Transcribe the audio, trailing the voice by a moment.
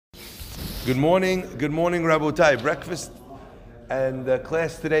Good morning, Rabotai. Breakfast and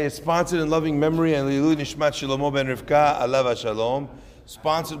class today is sponsored in loving memory and Lilu Nishmat Shlomo ben Rivka Alava Shalom,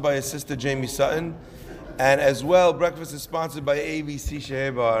 sponsored by his sister Jamie Sutton, and as well breakfast is sponsored by ABC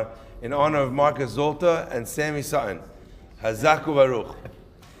Shehebar in honor of Marcus Zolta and Sammy Sutton. Hazaku Baruch.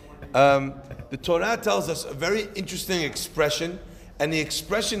 The Torah tells us a very interesting expression, and the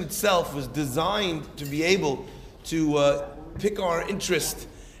expression itself was designed to be able to pick our interest,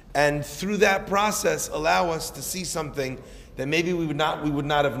 and through that process allow us to see something that maybe we would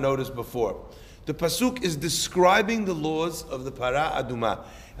not have noticed before. The pasuk is describing the laws of the Para Aduma,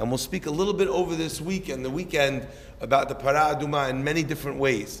 and we'll speak a little bit over this week and the weekend about the Para Aduma in many different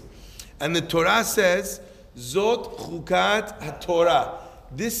ways. And the Torah says, Zot Chukat HaTorah.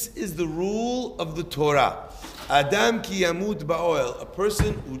 This is the rule of the Torah. Adam ki yamut ba'oel, a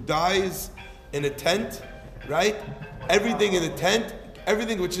person who dies in a tent, right? Everything in the tent,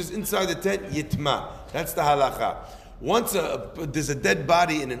 everything which is inside the tent, yitma. That's the halacha. Once there's a dead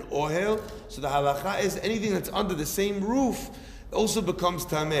body in an ohel, so the halacha is anything that's under the same roof also becomes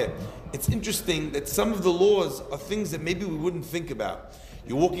tameh. It's interesting that some of the laws are things that maybe we wouldn't think about.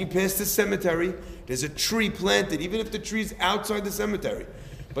 You're walking past the cemetery, there's a tree planted, even if the tree's outside the cemetery.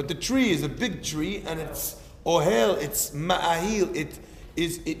 But the tree is a big tree, and it's ohel, it's ma'ahil,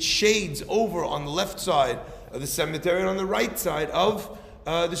 it shades over on the left side of the cemetery and on the right side of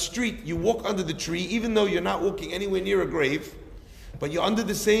the street. You walk under the tree, even though you're not walking anywhere near a grave, but you're under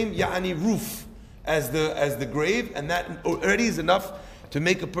the same ya'ani roof as the grave, and that already is enough to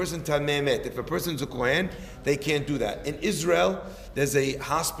make a person tameh met. If a person's a kohen, they can't do that. In Israel, there's a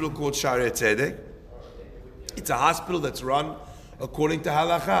hospital called Shaarei Tzedek. It's a hospital that's run according to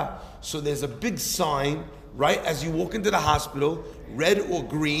halacha. So there's a big sign right as you walk into the hospital, red or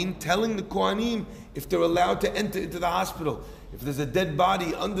green, telling the kohanim if they're allowed to enter into the hospital. If there's a dead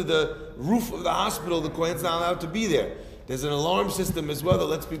body under the roof of the hospital, the kohen's not allowed to be there. There's an alarm system as well that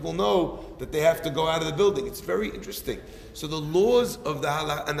lets people know that they have to go out of the building. It's very interesting. So the laws of the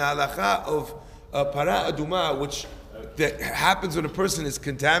halacha of Para Aduma, which that happens when a person is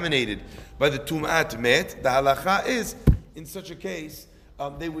contaminated by the Tum'at Met, the halacha is, in such a case,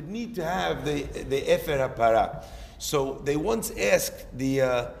 they would need to have the Efer HaPara. So they once asked the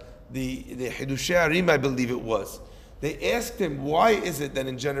Hidushei Harim, I believe it was, they asked him, why is it that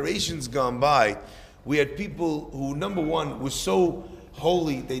in generations gone by, we had people who, number one, were so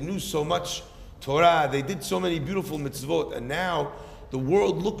holy, they knew so much Torah, they did so many beautiful mitzvot, and now the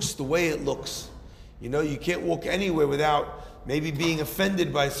world looks the way it looks. You know, you can't walk anywhere without maybe being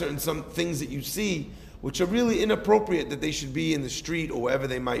offended by some things that you see, which are really inappropriate that they should be in the street or wherever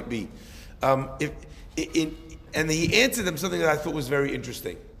they might be. And he answered them something that I thought was very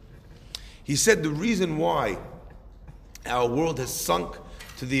interesting. He said the reason why our world has sunk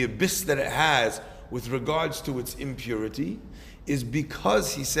to the abyss that it has with regards to its impurity is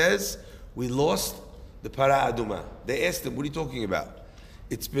because, he says, we lost the Para Aduma. They asked him, what are you talking about?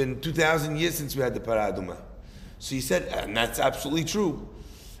 It's been 2,000 years since we had the Para Aduma. So he said, and that's absolutely true.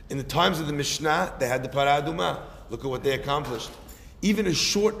 In the times of the Mishnah, they had the Para Aduma. Look at what they accomplished. Even a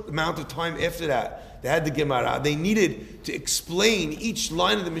short amount of time after that, they had the Gemara. They needed to explain each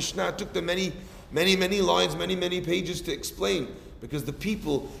line of the Mishnah. It took them many lines, many pages to explain, because the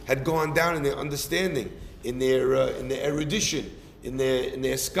people had gone down in their understanding, in their erudition, in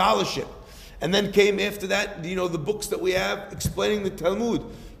their scholarship. And then came after that, the books that we have explaining the Talmud.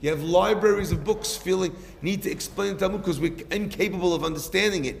 You have libraries of books need to explain the Talmud because we're incapable of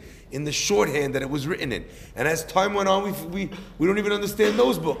understanding it in the shorthand that it was written in. And as time went on, we don't even understand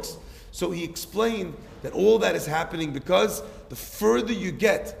those books. So he explained that all that is happening because the further you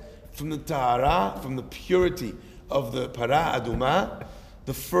get from the tahara, from the purity of the Para Aduma,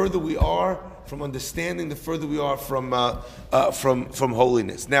 the further we are from understanding, the further we are from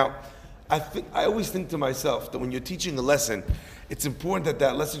holiness. Now, I always think to myself that when you're teaching a lesson, it's important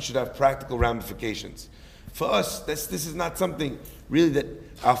that lesson should have practical ramifications. For us, this is not something really that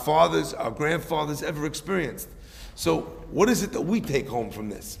our fathers, our grandfathers ever experienced. So what is it that we take home from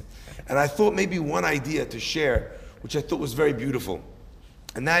this? And I thought maybe one idea to share, which I thought was very beautiful,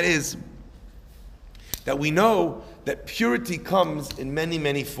 and that is that we know that purity comes in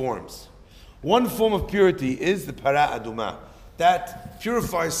many forms. One form of purity is the Para Aduma, that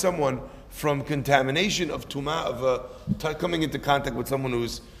purifies someone from contamination of tumah, of coming into contact with someone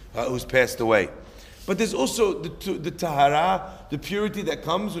who's passed away. But there's also the tahara, the purity that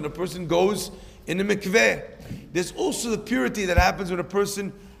comes when a person goes in a mikveh. There's also the purity that happens when a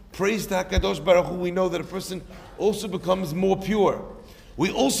person prays to HaKadosh Baruch Hu. We know that a person also becomes more pure. We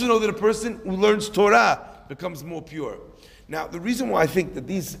also know that a person who learns Torah becomes more pure. Now, the reason why I think that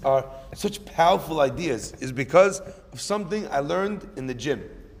these are such powerful ideas is because of something I learned in the gym.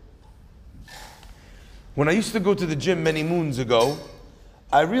 When I used to go to the gym many moons ago,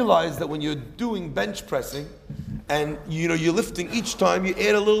 I realized that when you're doing bench pressing and you're lifting each time, you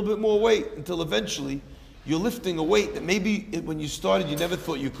add a little bit more weight until eventually you're lifting a weight that maybe when you started you never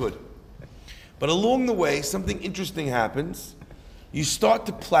thought you could. But along the way, something interesting happens. You start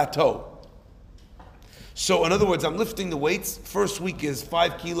to plateau. So in other words, I'm lifting the weights. First week is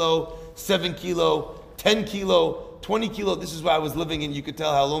 5 kilo, 7 kilo, 10 kilo, 20 kilo. This is where I was living in. You could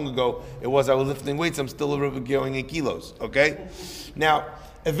tell how long ago it was I was lifting weights. I'm still going in kilos, okay? Now,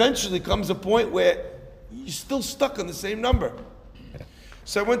 eventually comes a point where you're still stuck on the same number.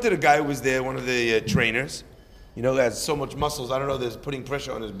 So I went to the guy who was there, one of the trainers. He has so much muscles. I don't know, there's putting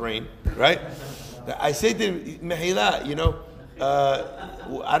pressure on his brain, right? I say to him, Mehila,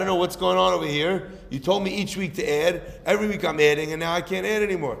 I don't know what's going on over here. You told me each week to add. Every week I'm adding, and now I can't add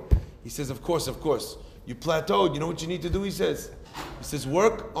anymore. He says, of course. You plateaued. You know what you need to do, he says? He says,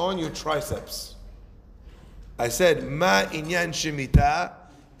 work on your triceps. I said, Ma inyan shemita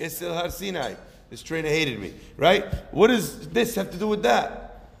esel har Sinai. This trainer hated me, right? What does this have to do with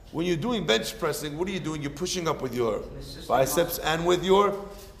that? When you're doing bench pressing, what are you doing? You're pushing up with your biceps and with your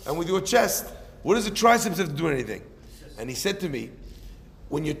chest. What does the triceps have to do with anything? And he said to me,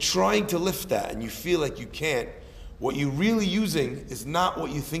 when you're trying to lift that and you feel like you can't, what you're really using is not what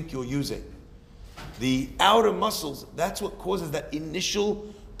you think you're using. The outer muscles, that's what causes that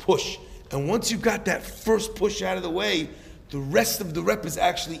initial push. And once you got that first push out of the way, the rest of the rep is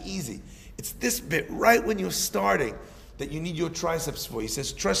actually easy. It's this bit right when you're starting that you need your triceps for. He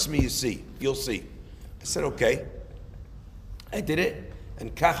says, trust me, you'll see. I said, okay. I did it.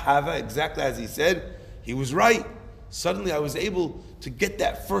 And kach hava, exactly as he said, he was right. Suddenly I was able to get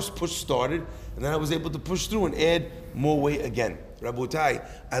that first push started, and then I was able to push through and add more weight again. Rabotai,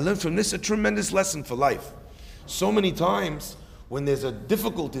 I learned from this a tremendous lesson for life. So many times when there's a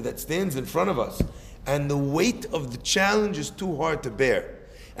difficulty that stands in front of us, and the weight of the challenge is too hard to bear.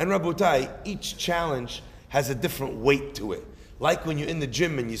 And Rabotai, each challenge has a different weight to it. Like when you're in the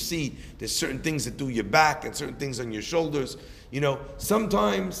gym and you see there's certain things that do your back and certain things on your shoulders.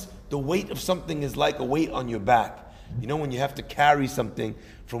 Sometimes the weight of something is like a weight on your back. When you have to carry something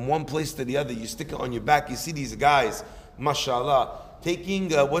from one place to the other, you stick it on your back. You see these guys, mashallah, taking,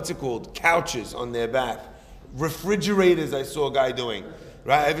 couches on their back. Refrigerators, I saw a guy doing.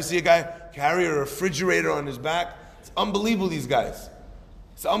 Right? Ever see a guy carry a refrigerator on his back? It's unbelievable, these guys.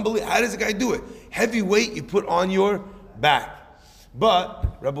 It's unbelievable. How does a guy do it? Heavy weight you put on your back.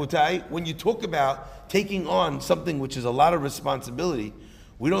 But, Rabotai, when you talk about taking on something which is a lot of responsibility,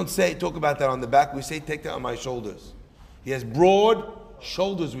 we don't talk about that on the back. We say, take that on my shoulders. He has broad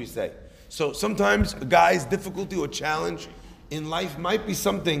shoulders, we say. So sometimes a guy's difficulty or challenge in life might be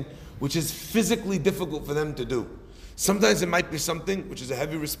something which is physically difficult for them to do. Sometimes it might be something which is a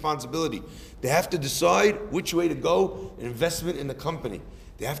heavy responsibility. They have to decide which way to go, an investment in the company.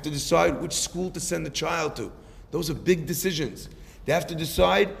 They have to decide which school to send the child to. Those are big decisions. They have to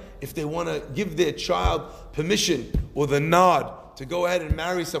decide if they want to give their child permission or the nod to go ahead and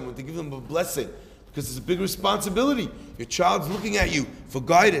marry someone, to give them a blessing. Because it's a big responsibility. Your child's looking at you for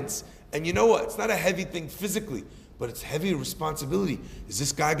guidance. And you know what? It's not a heavy thing physically, but it's heavy responsibility. Is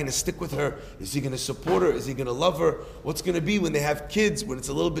this guy going to stick with her? Is he going to support her? Is he going to love her? What's going to be when they have kids, when it's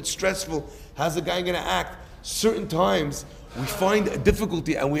a little bit stressful? How's the guy going to act? Certain times we find a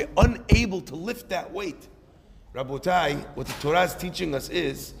difficulty and we're unable to lift that weight. Rabotai, what the Torah is teaching us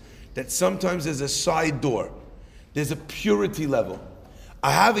is that sometimes there's a side door. There's a purity level. I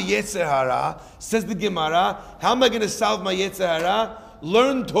have a Yetzer Hara, says the Gemara. How am I going to solve my Yetzer Hara?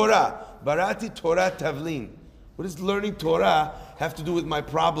 Learn Torah. Barati Torah Tavlin. What does learning Torah have to do with my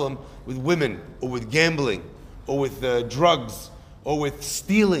problem with women, or with gambling, or with drugs, or with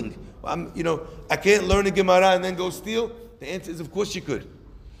stealing? I can't learn a Gemara and then go steal. The answer is, of course you could.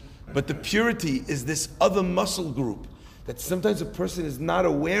 But the purity is this other muscle group that sometimes a person is not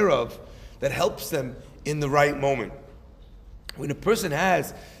aware of that helps them in the right moment. When a person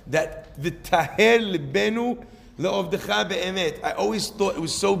has that v'taher libenu le'ovdecha be'emet, I always thought it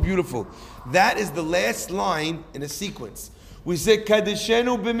was so beautiful. That is the last line in a sequence. We say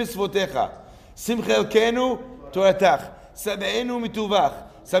kadeshenu b'misvotecha, simchelkenu toratach, sabe'enu mituvach,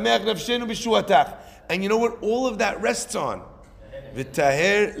 sameach nafshenu b'shuatach. And you know what all of that rests on?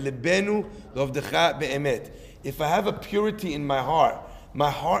 V'taher libenu le'ovdecha be'emet. If I have a purity in my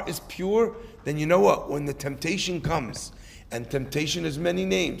heart is pure, then you know what? When the temptation comes, and temptation has many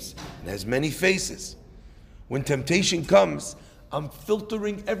names and has many faces. When temptation comes, I'm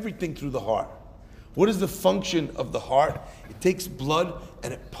filtering everything through the heart. What is the function of the heart? It takes blood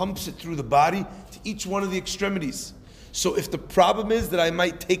and it pumps it through the body to each one of the extremities. So if the problem is that I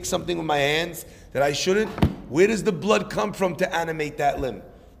might take something with my hands that I shouldn't, where does the blood come from to animate that limb?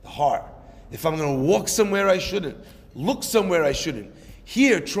 The heart. If I'm going to walk somewhere I shouldn't, look somewhere I shouldn't,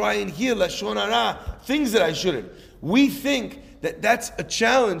 try and hear lashon hara, things that I shouldn't. We think that that's a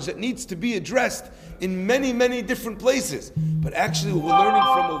challenge that needs to be addressed in many, many different places. But actually what we're learning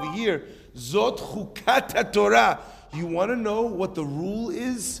from over here, Zot Chukat Torah. You want to know what the rule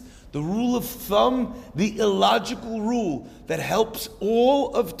is? The rule of thumb, the illogical rule that helps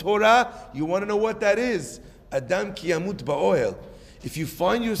all of Torah. You want to know what that is? Adam ki yamut ba'ohel. If you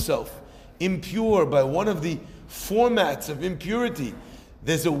find yourself impure by one of the formats of impurity,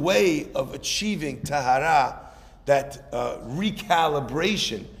 there's a way of achieving tahara, that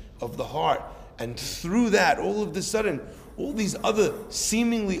recalibration of the heart. And through that, all of a sudden, all these other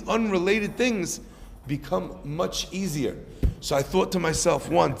seemingly unrelated things become much easier. So I thought to myself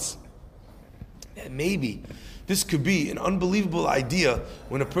once, that maybe this could be an unbelievable idea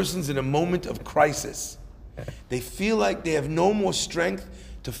when a person's in a moment of crisis. They feel like they have no more strength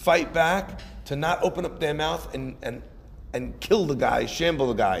to fight back, to not open up their mouth and kill the guy, shamble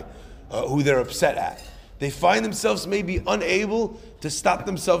the guy who they're upset at. They find themselves maybe unable to stop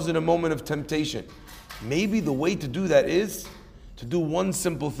themselves in a moment of temptation. Maybe the way to do that is to do one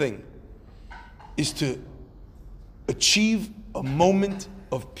simple thing, is to achieve a moment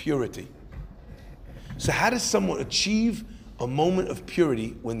of purity. So how does someone achieve a moment of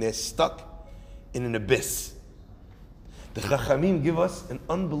purity when they're stuck in an abyss? The Chachamim give us an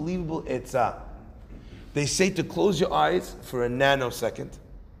unbelievable etzah. They say to close your eyes for a nanosecond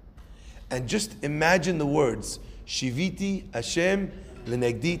and just imagine the words, Shiviti Hashem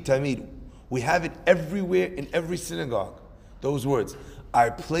Lenegdi Tamid. We have it everywhere in every synagogue. Those words. I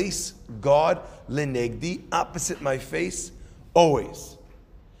place God Lenegdi, opposite my face, always.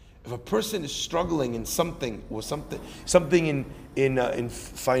 If a person is struggling in something or something in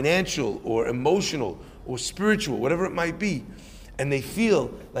financial or emotional or spiritual, whatever it might be, and they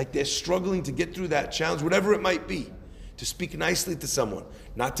feel like they're struggling to get through that challenge, whatever it might be, to speak nicely to someone,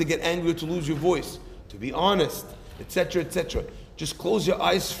 not to get angry or to lose your voice, to be honest, etc., etc. Just close your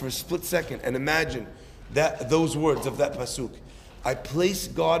eyes for a split second and imagine those words of that pasuk. I place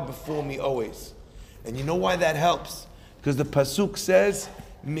God before me always. And you know why that helps? Because the pasuk says,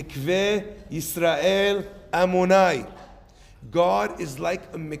 Mikveh Yisrael Amonai. God is like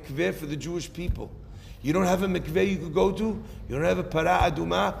a mikveh for the Jewish people. You don't have a mikveh you could go to. You don't have a para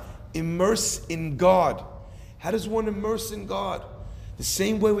aduma. Immerse in God. How does one immerse in God? The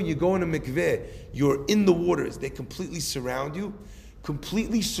same way when you go in a mikveh, you're in the waters. They completely surround you.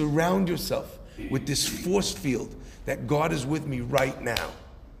 Completely surround yourself with this force field that God is with me right now.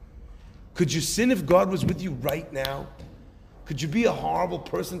 Could you sin if God was with you right now? Could you be a horrible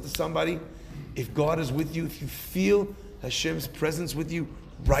person to somebody if God is with you, if you feel Hashem's presence with you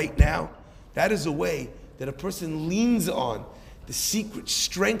right now? That is a way that a person leans on the secret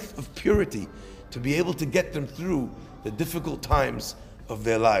strength of purity to be able to get them through the difficult times of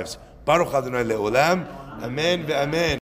their lives. Baruch Adonai Le'olam. Amen ve'amen.